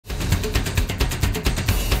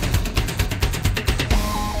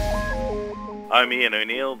I'm Ian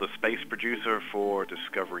O'Neill, the space producer for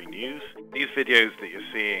Discovery News. These videos that you're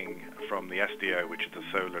seeing from the SDO, which is the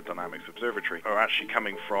Solar Dynamics Observatory, are actually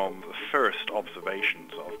coming from the first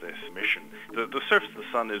observations of this mission. The surface of the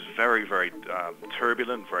Sun is very, very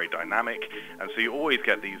turbulent, very dynamic, and so you always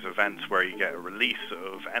get these events where you get a release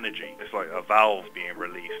of energy. It's like a valve being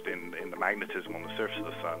released in the magnetism on the surface of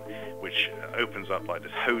the Sun, which opens up like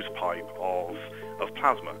this hose pipe of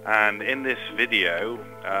plasma. And in this video,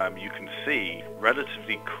 you can see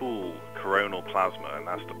relatively cool coronal plasma, and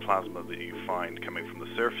that's the plasma that you find coming from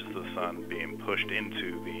the surface of the Sun being pushed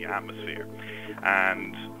into the atmosphere.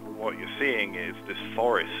 And what you're seeing is this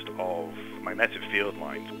forest of magnetic field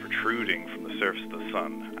lines protruding from the surface of the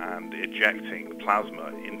Sun and ejecting plasma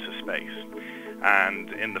into space.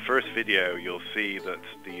 And in the first video, you'll see that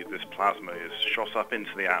this plasma is shot up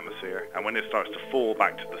into the atmosphere, and when it starts to fall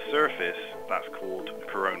back to the surface, that's called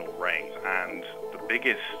coronal rain. And the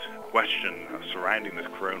biggest question surrounding this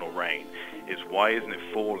coronal rain is, why isn't it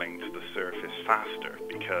falling to the surface faster?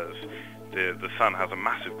 Because the Sun has a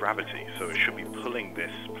massive gravity, so it should be pulling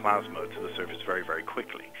this plasma to the surface very, very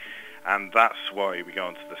quickly. And that's why we go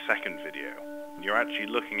on to the second video. You're actually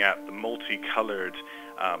looking at the multicolored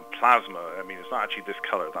plasma. I mean, it's not actually this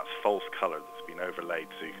color, that's false color that's been overlaid,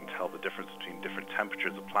 so you can tell the difference between different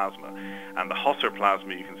temperatures of plasma. And the hotter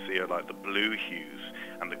plasma you can see are like the blue hues,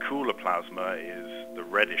 and the cooler plasma is the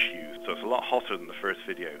reddish hues. So it's a lot hotter than the first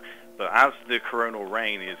video. But as the coronal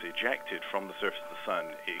rain is ejected from the surface of the Sun,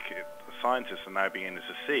 the scientists are now beginning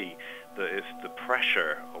to see that it's the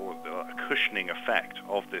pressure or the cushioning effect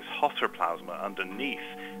of this hotter plasma underneath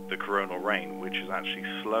the coronal rain, which is actually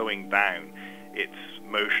slowing down its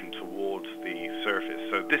motion towards the surface.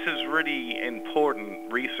 So this is really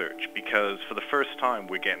important research, because for the first time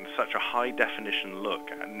we're getting such a high definition look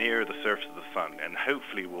near the surface of the Sun, and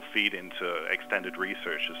hopefully will feed into extended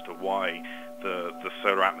research as to why the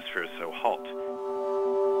solar atmosphere is so hot.